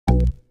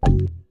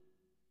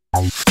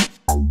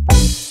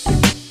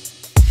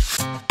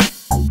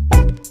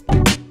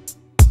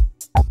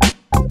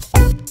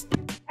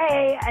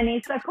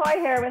Annissa Coy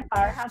here with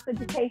Firehouse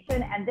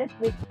Education and this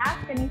week's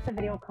Ask Annissa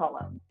video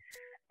column.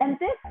 And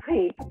this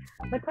week,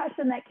 the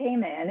question that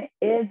came in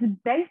is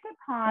based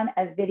upon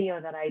a video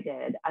that I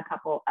did a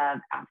couple of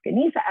Ask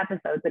Annissa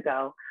episodes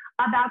ago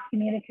about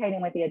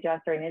communicating with the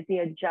adjuster. And is the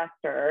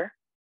adjuster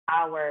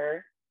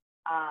our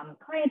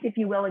client, if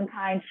you will, in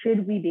kind?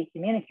 Should we be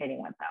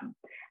communicating with them?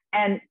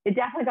 And it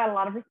definitely got a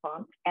lot of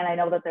response. And I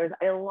know that there's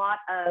a lot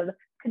of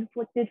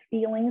conflicted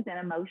feelings and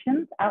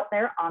emotions out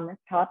there on this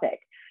topic.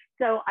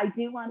 So I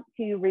do want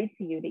to read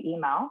to you the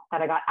email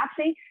that I got.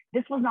 Actually,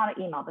 this was not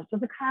an email. This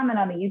was a comment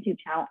on the YouTube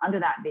channel under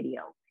that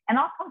video. And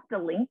I'll post a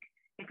link.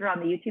 If you're on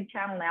the YouTube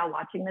channel now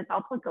watching this,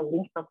 I'll post a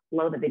link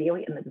below the video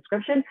in the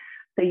description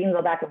so you can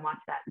go back and watch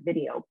that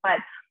video. But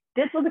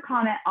this was a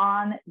comment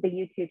on the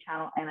YouTube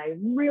channel, and I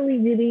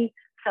really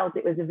felt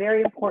it was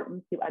very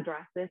important to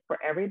address this for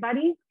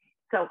everybody.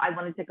 So I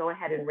wanted to go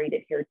ahead and read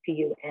it here to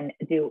you and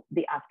do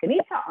the Ask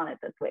Annissa on it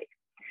this week.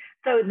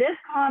 So this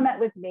comment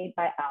was made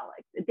by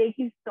Alex. Thank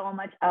you so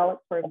much,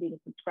 Alex, for being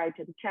subscribed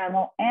to the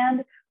channel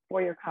and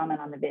for your comment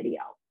on the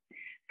video.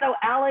 So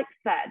Alex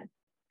said,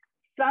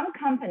 some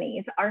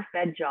companies are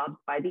fed jobs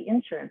by the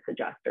insurance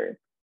adjusters.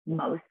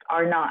 Most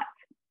are not.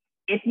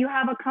 If you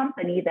have a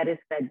company that is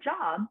fed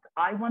jobs,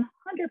 I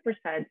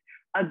 100%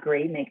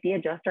 agree, make the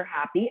adjuster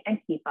happy and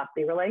keep up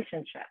the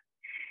relationship.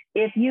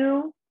 If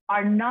you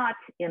are not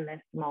in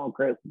this small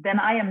group, then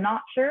I am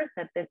not sure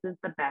that this is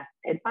the best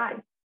advice.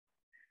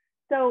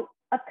 So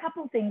a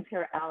couple things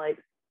here,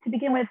 Alex. To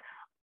begin with,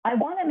 I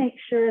want to make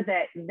sure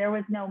that there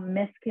was no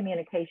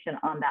miscommunication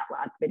on that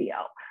last video.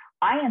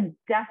 I am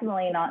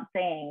definitely not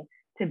saying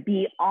to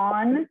be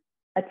on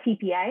a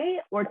TPA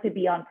or to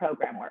be on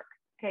program work,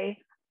 okay?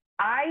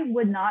 I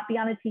would not be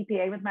on a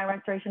TPA with my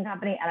restoration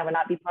company, and I would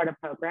not be part of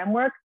program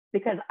work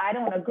because I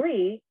don't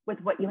agree with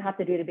what you have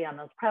to do to be on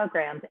those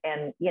programs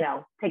and, you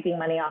know, taking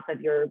money off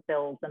of your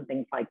bills and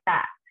things like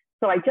that.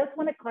 So I just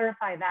want to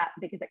clarify that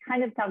because it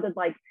kind of sounded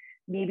like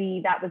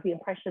maybe that was the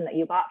impression that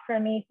you got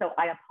from me. So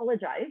I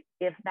apologize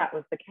if that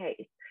was the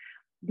case.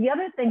 The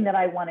other thing that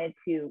I wanted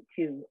to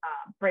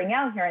bring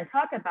out here and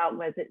talk about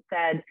was it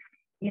said,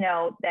 you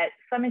know, that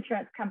some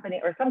insurance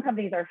company or some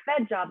companies are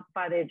fed jobs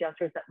by the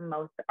adjusters that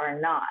most are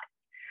not.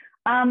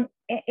 And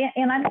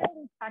I'm going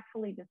to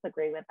respectfully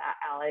disagree with that,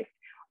 Alex.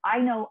 I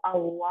know a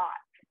lot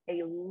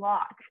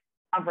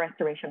of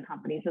restoration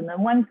companies, and the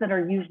ones that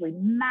are usually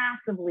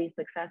massively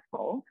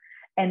successful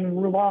and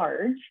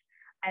large,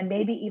 and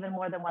maybe even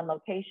more than one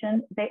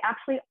location, they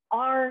actually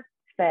are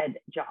fed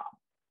jobs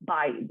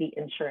by the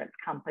insurance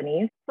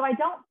companies. So I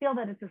don't feel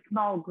that it's a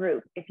small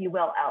group, if you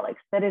will, Alex,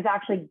 that is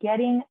actually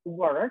getting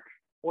work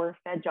or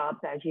fed jobs,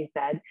 as you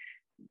said,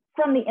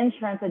 from the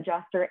insurance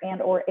adjuster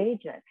and or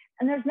agent.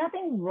 And there's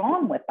nothing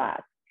wrong with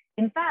that.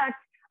 In fact,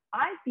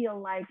 I feel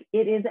like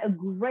it is a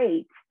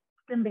great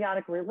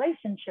symbiotic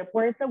relationship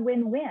where it's a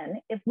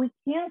win-win if we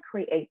can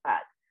create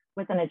that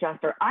with an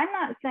adjuster. I'm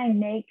not saying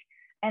make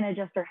an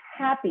adjuster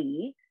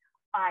happy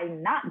by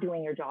not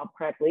doing your job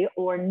correctly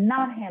or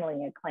not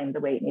handling a claim the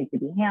way it needs to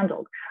be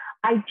handled.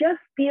 I just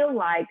feel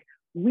like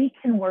we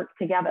can work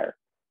together.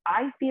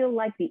 I feel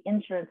like the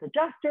insurance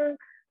adjuster,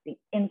 the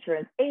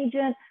insurance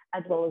agent,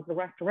 as well as the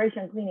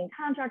restoration cleaning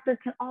contractor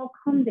can all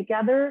come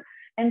together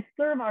and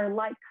serve our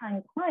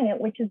like-kind client,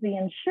 which is the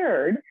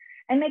insured,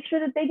 and make sure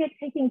that they get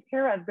taken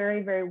care of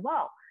very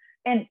well.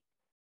 And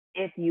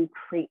if you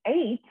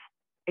create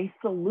a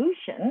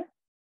solution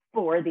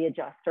for the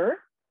adjuster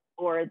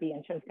or the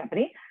insurance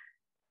company,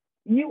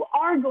 you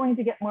are going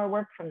to get more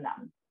work from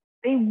them.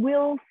 They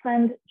will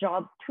send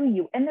jobs to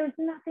you, and there's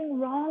nothing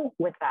wrong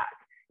with that.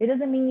 It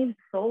doesn't mean you've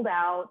sold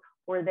out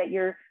or that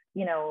you're,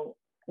 you know,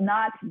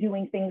 not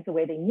doing things the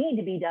way they need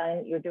to be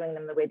done. You're doing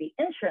them the way the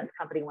insurance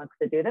company wants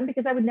to do them,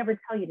 because I would never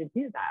tell you to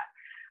do that.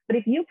 But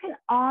if you can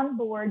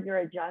onboard your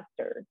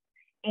adjusters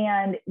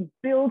and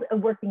build a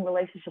working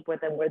relationship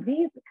with them where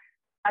these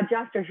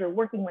adjusters, you're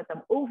working with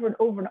them over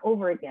and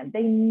over again,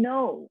 they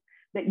know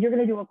that you're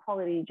going to do a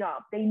quality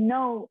job. They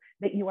know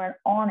that you are an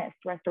honest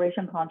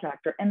restoration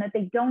contractor and that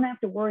they don't have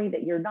to worry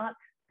that you're not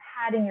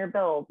padding your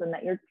bills and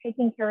that you're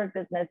taking care of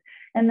business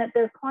and that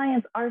their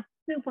clients are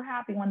super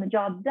happy when the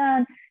job's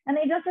done and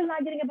the adjuster's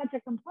not getting a bunch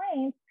of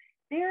complaints.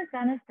 They're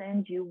going to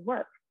send you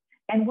work.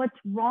 And what's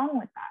wrong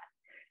with that?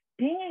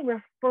 Being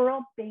a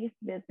referral-based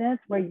business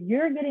where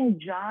you're getting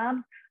jobs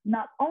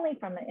not only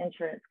from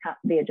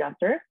the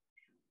adjuster,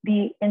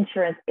 the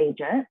insurance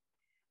agent,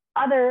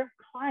 other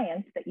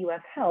clients that you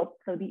have helped,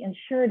 so the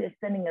insured is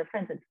sending their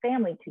friends and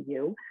family to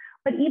you,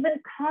 but even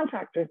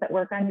contractors that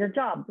work on your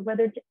jobs,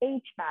 whether it's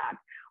HVAC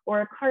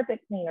or a carpet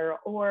cleaner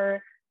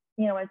or,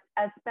 you know,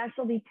 a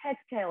specialty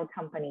textile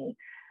company.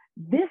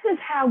 This is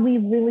how we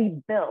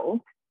really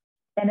build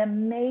an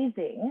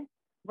amazing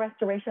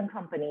restoration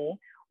company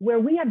where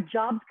we have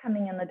jobs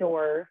coming in the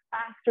door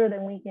faster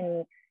than we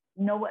can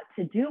know what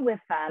to do with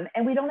them,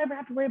 and we don't ever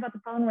have to worry about the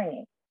phone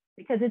ringing,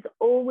 because it's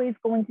always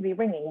going to be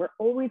ringing. We're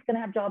always going to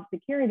have job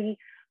security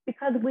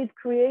because we've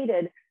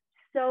created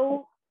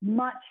so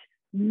much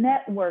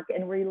network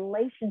and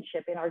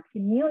relationship in our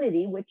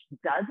community, which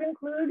does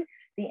include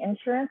the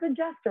insurance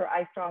adjuster,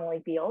 I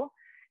strongly feel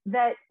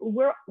that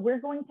we're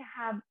going to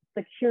have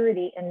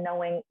security in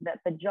knowing that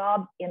the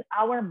jobs in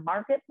our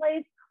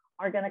marketplace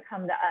are going to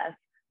come to us,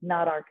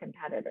 not our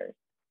competitors.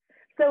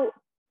 So,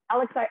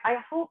 Alex, I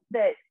hope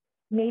that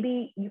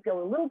maybe you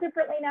feel a little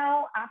differently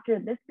now after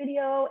this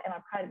video, and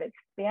I've kind of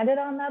expanded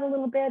on that a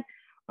little bit,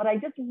 but I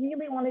just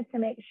really wanted to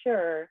make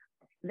sure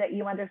that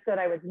you understood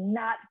I was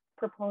not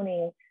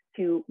proponing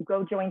to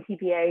go join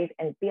TPAs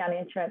and be on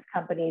insurance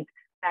companies'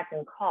 beck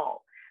and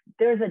call.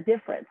 There's a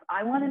difference.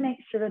 I want to make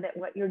sure that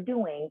what you're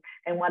doing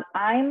and what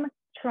I'm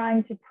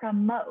trying to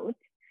promote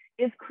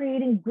is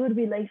creating good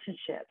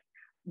relationships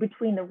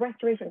between the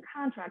restoration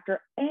contractor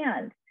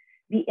and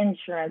the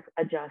insurance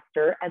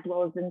adjuster, as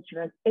well as the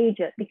insurance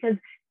agent, because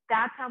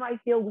that's how I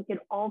feel we can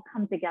all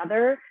come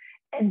together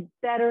and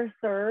better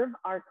serve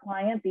our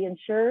client, the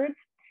insured,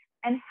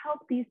 and help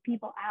these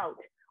people out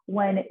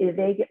when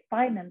they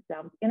find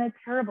themselves in a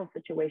terrible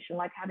situation,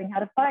 like having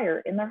had a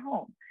fire in their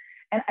home.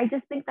 And I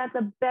just think that's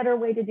a better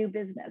way to do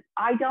business.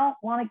 I don't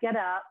want to get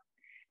up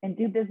and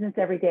do business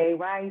every day,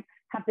 right?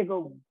 Have to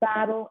go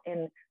battle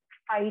and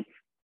fight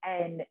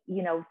and,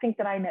 you know, think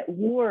that I'm at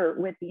war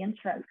with the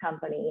insurance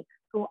company,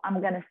 who, I'm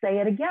going to say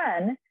it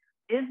again,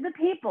 is the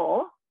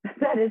people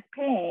that is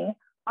paying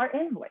our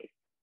invoice.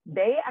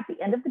 They, at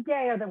the end of the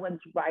day, are the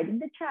ones writing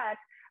the check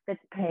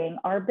that's paying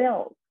our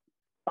bills,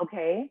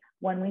 okay,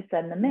 when we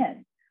send them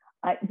in.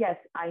 Yes,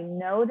 I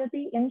know that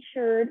the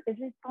insured is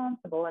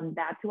responsible, and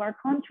that's who our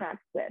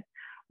contract's with.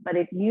 But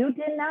if you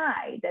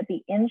deny that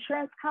the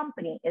insurance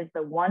company is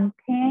the one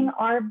paying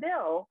our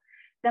bill,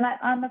 then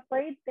I'm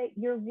afraid that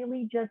you're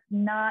really just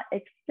not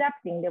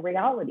accepting the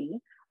reality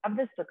of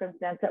the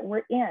circumstance that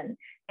we're in.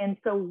 And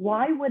so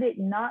why would it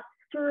not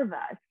serve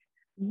us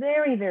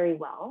very, very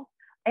well,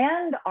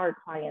 and our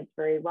clients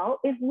very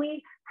well, if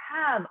we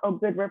have a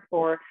good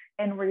rapport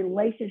and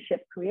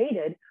relationship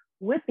created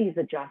with these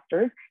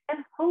adjusters,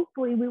 and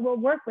hopefully we will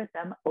work with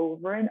them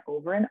over and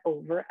over and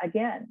over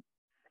again.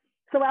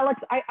 So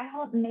Alex, I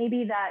hope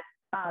maybe that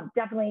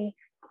definitely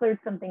cleared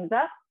some things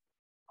up.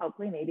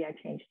 Hopefully, maybe I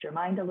changed your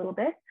mind a little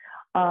bit.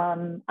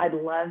 I'd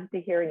love to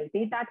hear any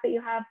feedback that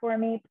you have for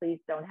me. Please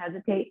don't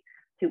hesitate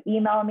to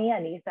email me,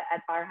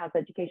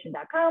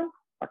 Annissa@firehouseeducation.com,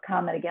 or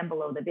comment again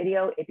below the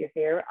video if you're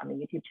here on the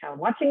YouTube channel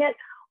watching it,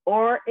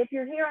 or if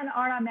you're here on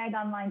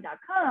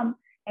rnmagonline.com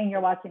and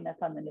you're watching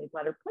this on the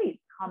newsletter, please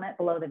comment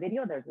below the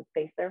video. There's a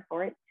space there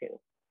for it too.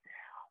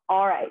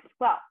 All right,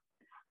 well,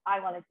 I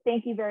want to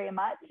thank you very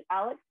much,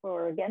 Alex,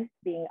 for again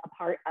being a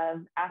part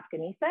of Ask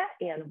Annissa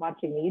and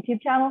watching the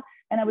YouTube channel.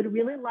 And I would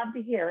really love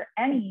to hear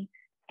any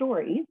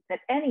stories that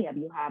any of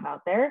you have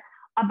out there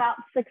about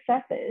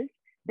successes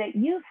that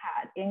you've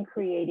had in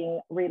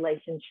creating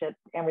relationships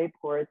and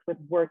rapports with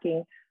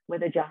working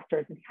with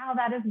adjusters, and how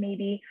that has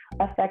maybe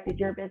affected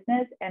your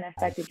business and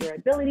affected your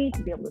ability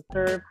to be able to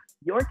serve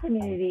your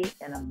community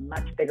in a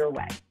much bigger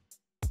way.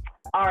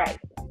 All right,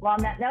 well,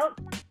 on that note,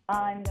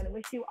 I'm going to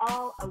wish you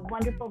all a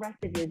wonderful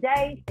rest of your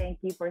day. Thank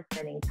you for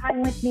spending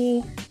time with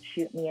me.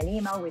 Shoot me an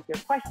email with your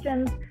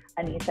questions,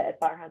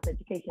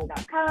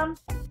 Annissa@firehouseeducation.com,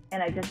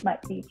 and I just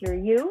might feature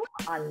you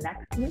on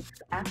next week's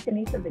Ask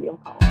Annissa video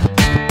call.